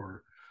in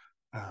or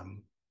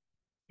um,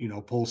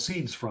 pull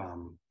seeds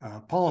from,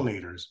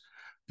 pollinators?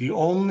 The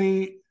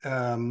only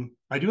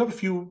I do have a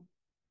few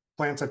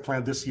plants I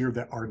planted this year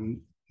that are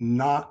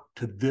not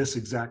to this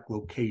exact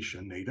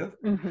location native.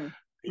 Mm-hmm.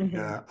 Mm-hmm.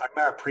 I'm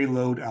at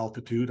preload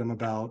altitude. I'm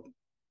about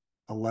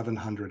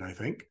 1100, I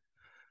think.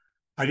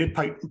 I did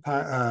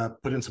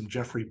put in some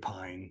Jeffrey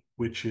pine,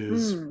 which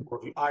is Mm.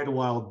 more the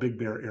Idlewild Big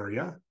Bear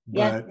area,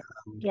 Yeah. but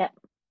Yeah.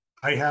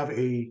 I have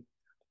a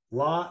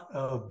lot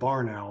of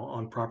barn owl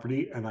on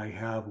property, and I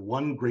have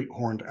one great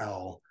horned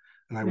owl,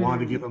 and I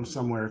wanted to give Mm. him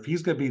somewhere. If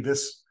he's going to be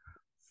this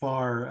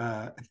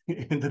far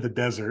into the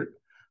desert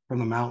from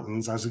the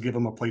mountains, I was going to give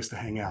him a place to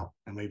hang out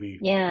and maybe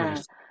Yeah.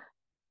 raise.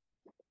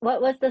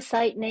 What was the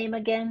site name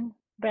again,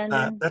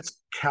 Brandon?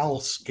 That's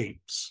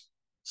Calscapes,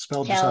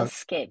 spelled just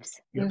Calscapes.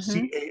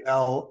 Mm-hmm.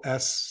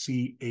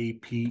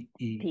 Calscape.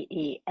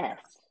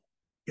 P-E-S.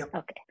 Yep.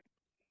 Okay.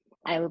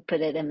 I will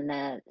put it in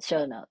the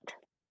show note.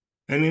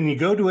 And then you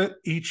go to it,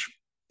 each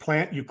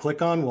plant you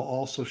click on will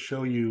also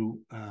show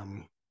you,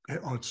 oh,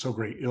 it's so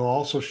great. It'll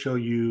also show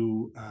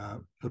you,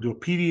 it'll do a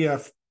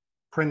PDF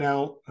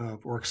printout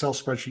or Excel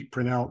spreadsheet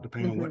printout,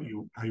 depending on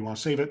Mm-hmm. how you want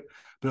to save it.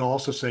 But it'll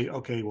also say,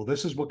 okay, well,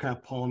 this is what kind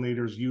of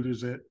pollinators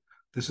use it.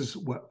 This is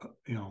what,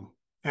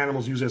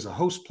 animals use as a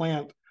host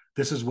plant.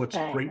 This is what's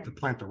Right. great to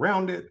plant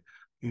around it.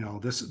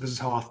 This is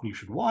how often you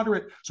should water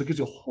it. So it gives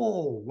you a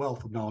whole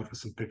wealth of knowledge with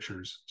some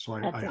pictures. So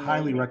I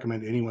highly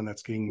recommend anyone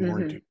that's getting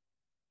more into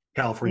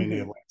California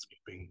native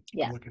landscaping.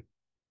 Yeah.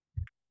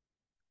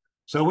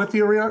 So with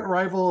the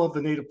arrival of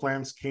the native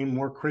plants came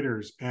more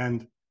critters.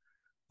 And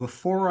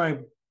before I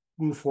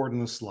move forward in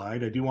the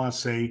slide, I do want to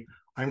say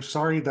I'm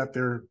sorry that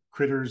they're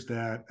critters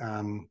that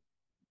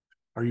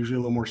are usually a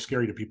little more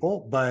scary to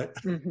people, but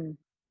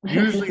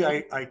usually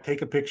I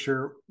take a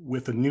picture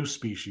with a new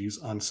species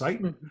on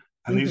site.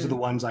 And these are the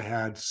ones I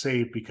had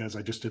saved because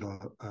I just did a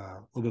little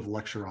bit of a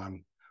lecture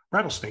on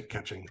rattlesnake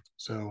catching.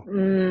 So,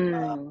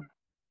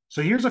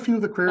 so here's a few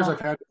of the critters I've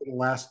had in the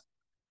last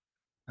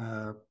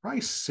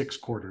probably 6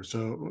 quarters.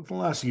 So the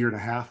last year and a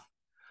half.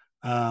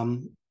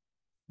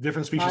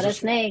 Different species. A lot of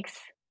snakes.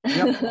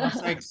 Yep, a lot of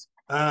snakes.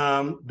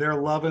 They're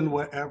loving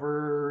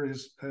whatever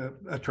is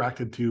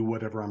attracted to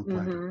whatever I'm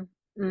planting.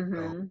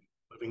 So,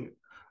 living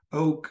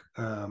oak.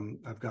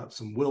 I've got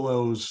some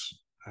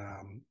willows,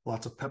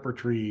 lots of pepper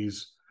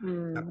trees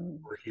that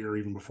were here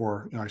even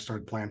before I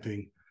started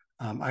planting.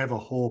 I have a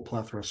whole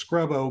plethora of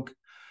scrub oak,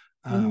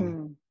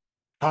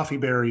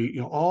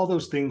 coffeeberry. All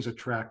those things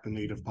attract the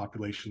native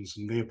populations,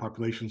 and native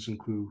populations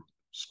include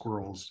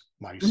squirrels,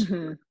 mice.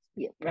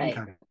 Yeah, right.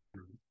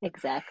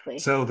 Exactly.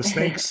 So the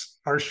snakes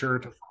are sure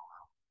to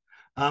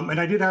follow. And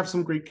I did have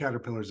some great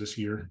caterpillars this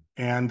year,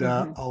 and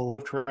a lot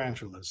of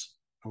tarantulas.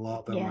 A lot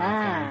of them.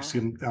 You see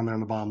them down there on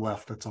the bottom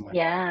left. That's on my.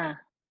 Yeah.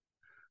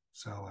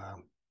 So,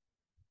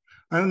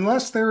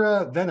 unless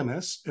they're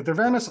venomous, if they're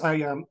venomous, I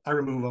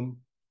remove them,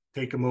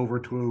 take them over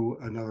to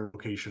another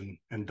location,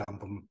 and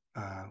dump them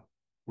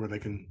where they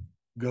can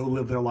go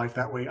live their life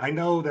that way. I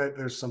know that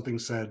there's something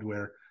said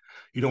where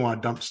you don't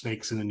want to dump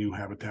snakes in a new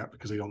habitat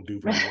because they don't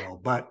do very well.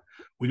 But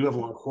we do have a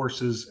lot of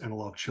horses and a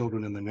lot of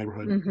children in the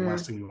neighborhood. The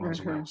last thing we want is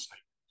a rattlesnake.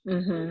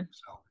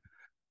 So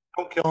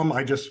don't kill them.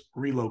 I just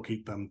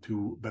relocate them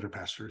to better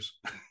pastures.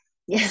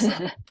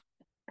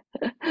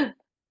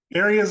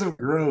 Areas of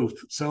growth.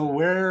 So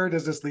where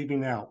does this leave me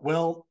now?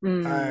 Well,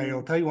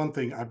 I'll tell you one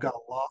thing. I've got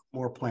a lot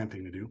more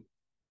planting to do.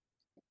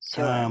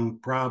 Sure.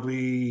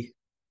 Probably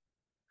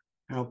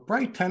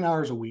 10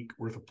 hours a week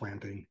worth of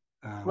planting.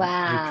 Wow.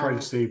 I try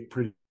to stay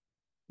pretty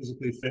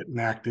physically fit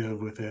and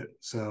active with it.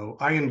 So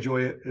I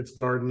enjoy it. It's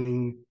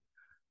gardening.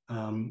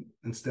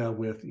 Instead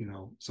with,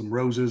 some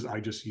roses, I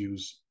just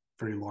use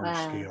very large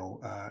scale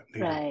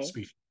native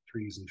species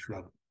trees and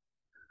shrub.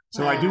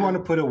 So I do want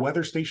to put a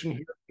weather station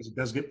here because it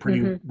does get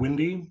pretty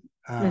windy.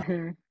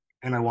 And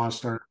I want to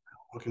start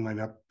looking mine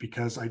up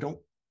because I don't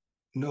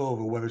know of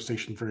a weather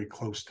station very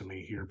close to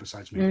me here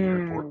besides maybe the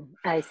airport.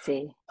 I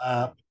see.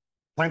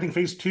 Planting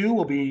phase 2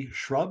 will be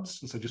shrubs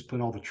since I just put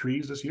in all the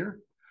trees this year.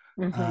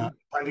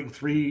 Planting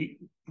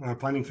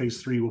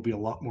phase 3 will be a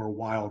lot more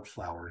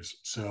wildflowers.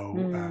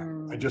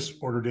 So I just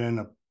ordered in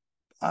a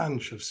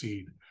bunch of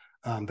seed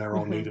that are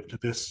all native to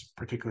this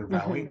particular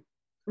valley.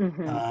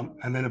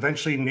 And then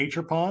eventually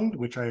Nature Pond,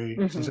 which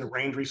since it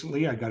rained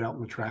recently, I got out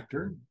in the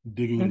tractor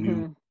digging a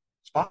new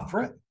spot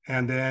for it.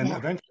 And then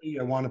eventually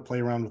I want to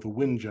play around with a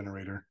wind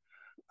generator.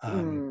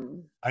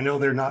 I know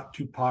they're not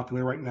too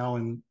popular right now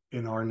in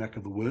our neck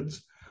of the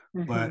woods,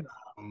 but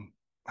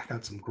I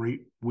got some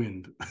great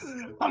wind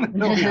on the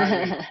hill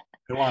behind me.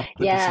 I want to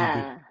put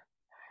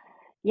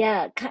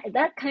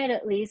that kind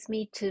of leads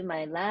me to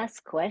my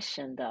last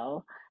question,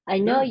 though. I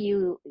know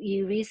you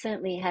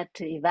recently had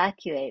to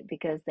evacuate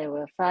because there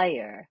were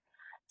fire.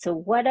 So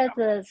what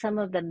are some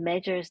of the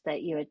measures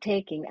that you're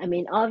taking? I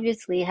mean,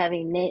 obviously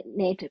having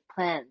native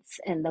plants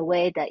and the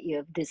way that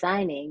you're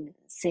designing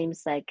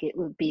seems like it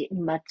would be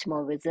much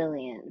more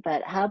resilient.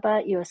 But how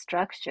about your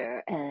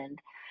structure and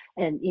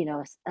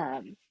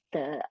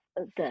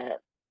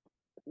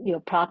your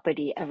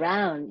property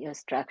around your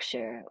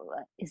structure?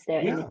 Is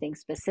there anything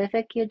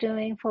specific you're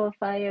doing for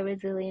fire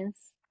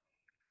resilience?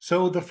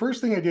 So the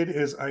first thing I did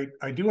is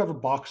I do have a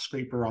box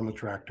scraper on the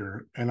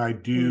tractor, and I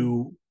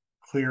do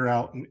clear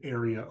out an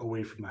area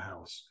away from the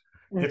house.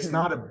 It's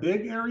not a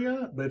big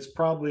area, but it's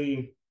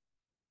probably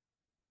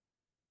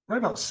right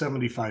about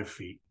 75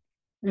 feet.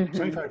 Mm-hmm.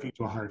 75 feet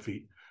to 100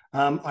 feet.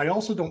 I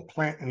also don't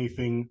plant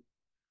anything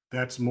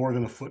that's more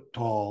than a foot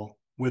tall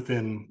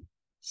within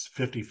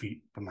 50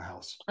 feet from the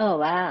house. Oh,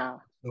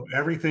 wow. So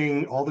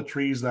everything, all the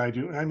trees that I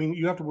do, I mean,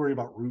 you have to worry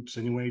about roots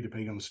anyway,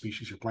 depending on the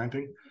species you're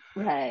planting.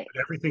 Right.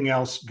 But everything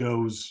else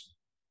goes,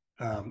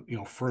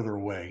 further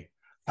away.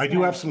 I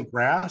do have Right. some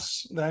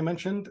grass that I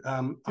mentioned.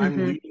 I'm Mm-hmm.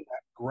 leaving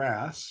that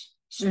grass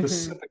Mm-hmm.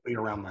 specifically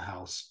around the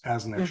house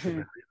as an extra Mm-hmm.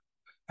 barrier,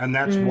 and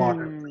that's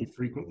watered Mm. pretty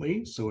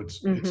frequently, so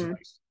it's Mm-hmm.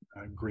 nice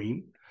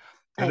green.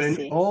 And I then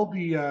see. all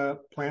the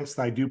plants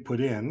that I do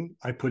put in,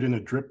 I put in a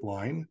drip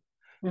line.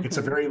 It's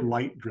a Mm-hmm. very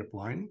light drip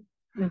line,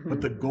 but Mm-hmm.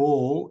 the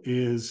goal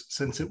is,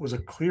 since it was a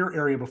clear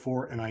area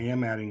before and I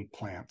am adding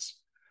plants,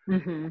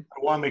 Mm-hmm.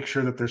 I want to make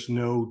sure that there's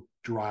no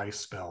dry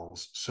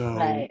spells. So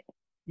Right.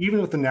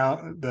 even with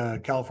the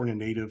California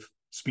native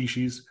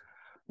species,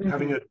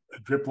 having Mm-hmm. a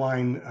drip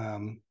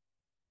line,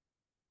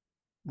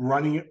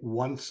 running it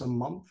once a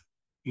month,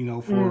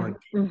 for a,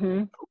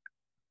 Mm-hmm.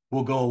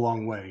 will go a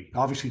long way.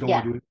 Obviously, you don't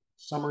want Yeah. to do it in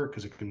summer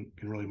because it can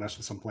really mess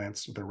with some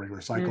plants with their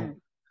regular cycle. Mm.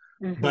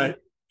 Mm-hmm. But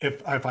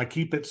if I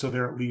keep it so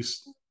they're at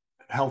least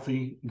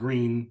healthy,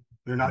 green,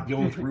 they're not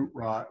dealing with Mm-hmm. root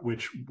rot,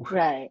 which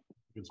Right.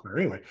 is better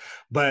anyway.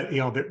 But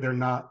they're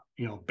not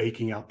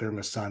baking out there in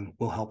the sun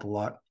will help a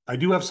lot. I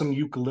do have some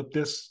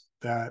eucalyptus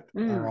that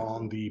are Mm.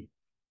 on the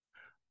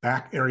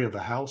back area of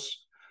the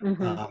house.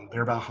 Mm-hmm.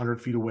 They're about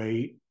 100 feet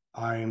away.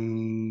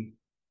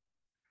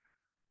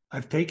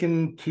 I've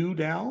taken two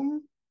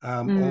down,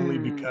 only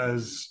Mm.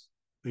 because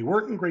they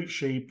weren't in great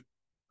shape.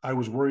 I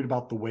was worried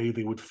about the way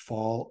they would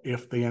fall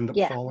if they end up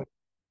Yeah. falling.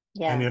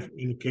 And Yeah. if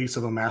in the case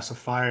of a massive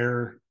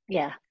fire,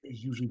 Yeah. they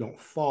usually don't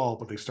fall,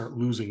 but they start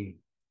losing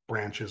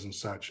branches and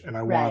such. And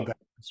I wanted Right. that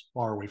as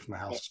far away from the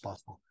house Eh, as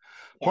possible.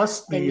 Yeah.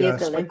 Plus, And the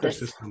sprinkler eucalyptus.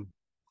 system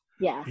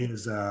Yeah.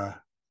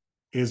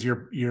 is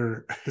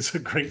your is a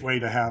great way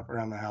to have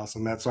around the house,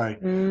 and that's why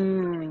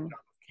Mm.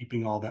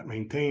 keeping all that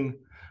maintained.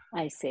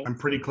 I see. I'm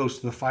pretty close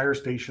to the fire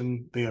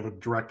station. They have a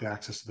direct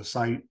access to the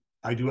site.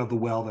 I do have the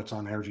well that's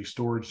on energy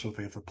storage, so if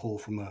they have to pull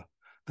from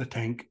the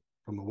tank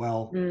from the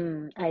well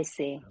I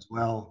see. as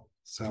well.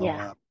 So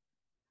Yeah.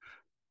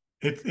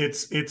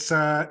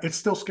 it's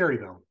still scary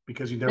though,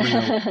 because you never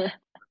know.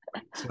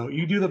 So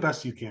you do the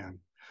best you can.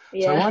 So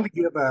I Yeah. wanted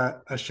to give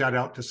a shout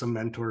out to some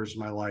mentors in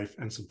my life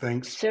and some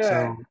thanks. Sure.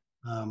 So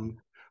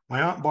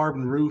my aunt Barb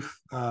and Ruth,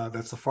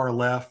 that's the far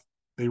left,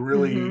 they Mm-hmm.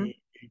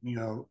 really gave me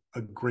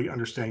a great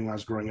understanding when I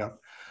was growing up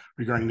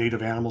regarding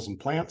native animals and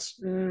plants.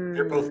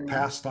 They're both Mm.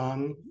 passed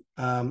on,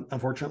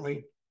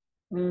 unfortunately,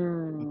 but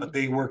Mm.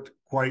 they worked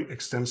quite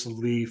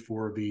extensively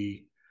for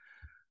the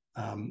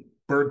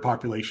bird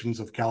populations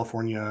of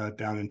California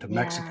down into Yeah.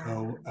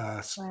 Mexico.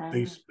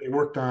 They Wow. they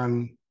worked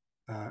on,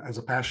 as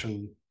a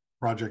passion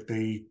project.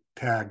 They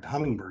tagged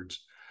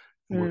hummingbirds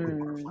and worked with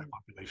butterfly Mm.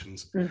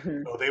 populations.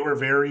 Mm-hmm. So they were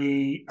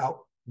very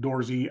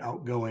outdoorsy,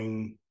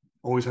 outgoing,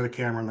 always had a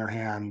camera in their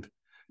hand,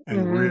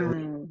 and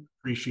really Mm.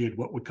 appreciated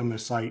what would come to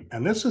sight.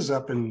 And this is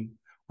up in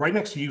right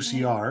next to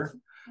UCR.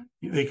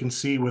 They can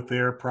see with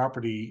their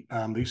property.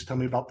 They used to tell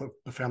me about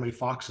the family of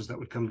foxes that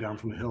would come down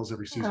from the hills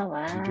every season Oh,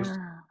 and just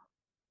wow.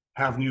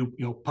 have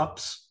new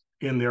pups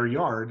in their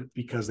yard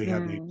because they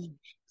had native Mm.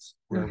 species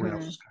where everyone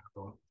else Mm-hmm. was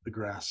kind of the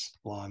grass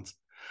lawns.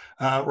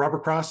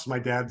 Robert Cross, my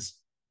dad's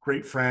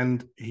great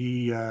friend.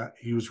 He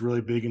was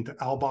really big into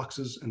owl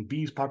boxes and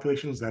bees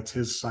populations. That's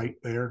his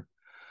site there.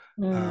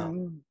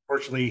 Mm.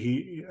 Fortunately,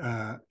 he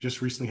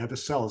just recently had to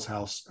sell his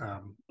house,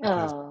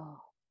 because Oh.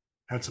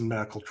 had some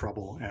medical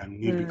trouble and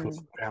needed to be close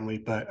to Mm. the family.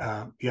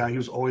 But yeah, he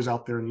was always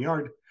out there in the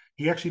yard.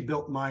 He actually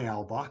built my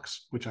owl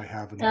box, which I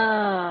have in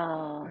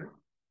Oh. there.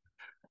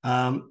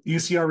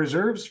 UCR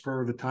reserves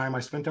for the time I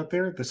spent out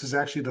there. This is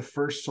actually the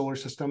first solar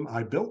system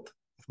I built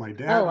with my Oh,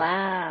 dad.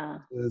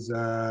 wow.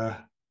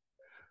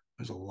 It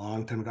was a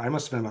long time ago. I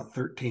must have been about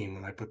 13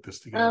 when I put this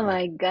Oh, together.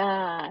 my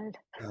God.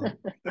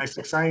 Nice,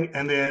 exciting.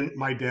 And then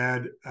my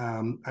dad,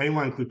 I didn't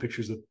want to include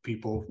pictures of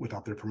people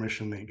without their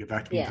permission. They get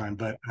back to me in Yeah. time,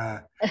 but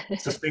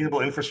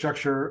sustainable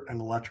infrastructure and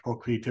electrical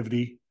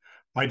creativity.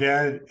 My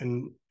dad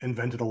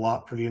invented a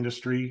lot for the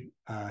industry.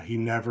 He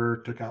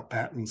never took out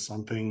patents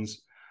on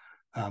things,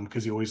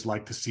 because he always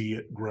liked to see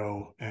it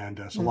grow.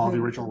 And so a lot of the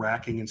Mm-hmm. original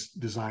racking and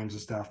designs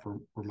and stuff were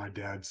my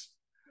dad's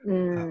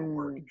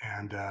work. Mm.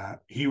 And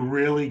he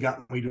really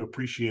got me to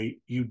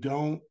appreciate, you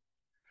don't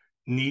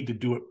need to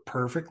do it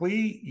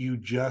perfectly. You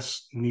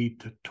just need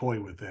to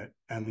toy with it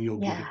and you'll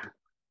get it.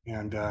 Yeah.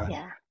 And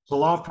Yeah. so a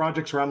lot of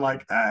projects where I'm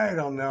like, I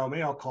don't know,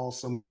 maybe I'll call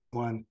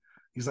someone.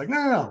 He's like,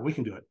 no, we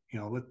can do it.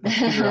 Let's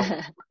figure out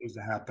what needs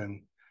to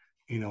happen,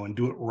 and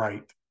do it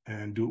right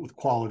and do it with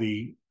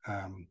quality.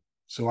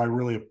 So I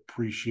really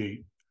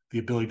appreciate the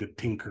ability to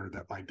tinker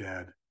that my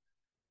dad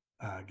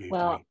gave to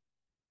Well, me.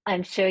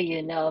 I'm sure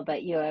you know,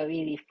 but you are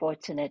really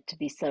fortunate to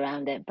be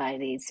surrounded by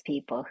these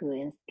people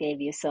who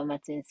gave you so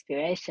much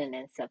inspiration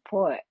and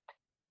support.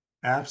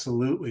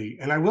 Absolutely.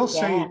 And I will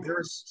say Yeah. there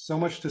is so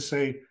much to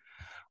say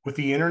with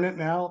the internet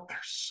now.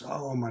 There's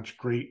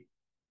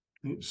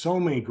so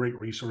many great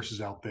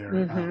resources out there.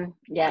 Mm-hmm. I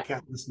Yeah.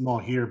 can't list them all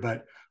here,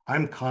 but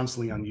I'm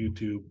constantly on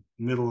YouTube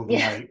middle of the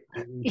Yeah. night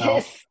about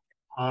Yes.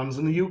 ponds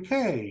in the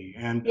UK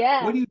and what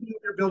Yeah. do you do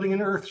if you're building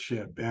an Earth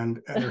ship?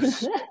 And they're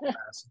so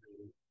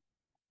fascinating.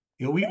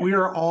 We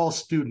are all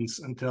students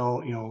until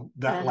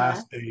that Uh-huh.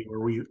 last day where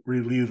we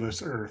leave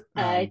this Earth.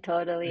 I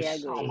totally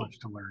There's so agree. much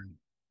to learn.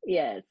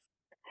 Yes.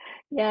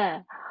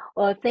 Yeah.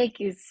 Well, thank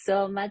you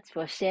so much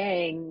for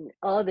sharing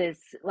all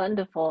these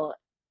wonderful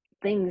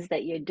things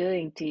that you're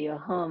doing to your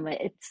home.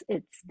 It's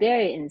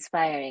very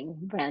inspiring,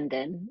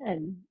 Brandon,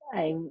 and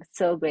I'm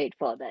so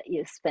grateful that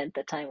you spent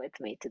the time with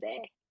me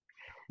today.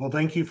 Well,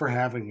 thank you for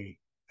having me.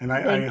 And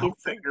I Thank you hope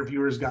that so your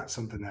viewers got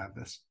something out of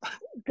this.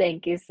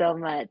 Thank you so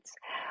much.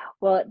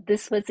 Well,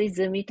 this was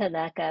Izumi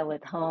Tanaka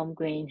with Home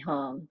Green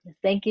Home.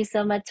 Thank you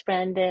so much,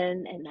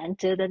 Brandon, and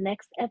until the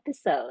next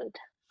episode.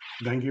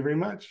 Thank you very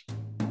much.